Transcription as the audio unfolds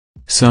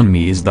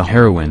Sunmi is the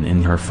heroine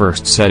in her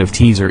first set of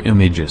teaser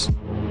images.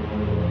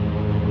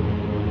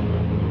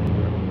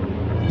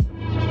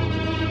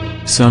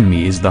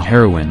 Sunmi is the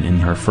heroine in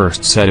her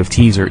first set of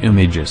teaser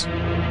images.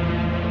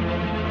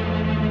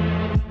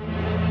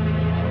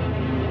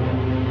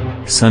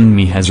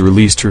 Sunmi has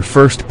released her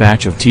first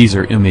batch of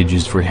teaser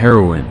images for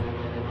Heroine.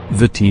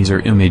 The teaser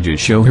images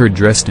show her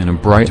dressed in a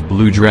bright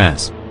blue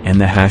dress, and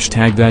the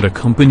hashtag that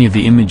accompany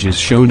the images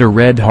showed a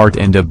red heart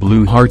and a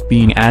blue heart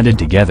being added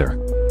together.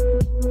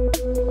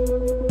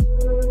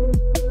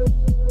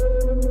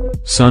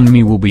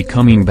 Sunmi will be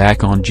coming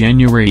back on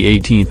January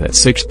 18 at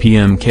 6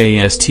 p.m.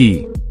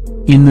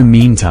 KST. In the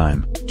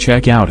meantime,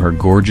 check out her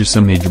gorgeous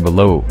image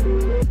below.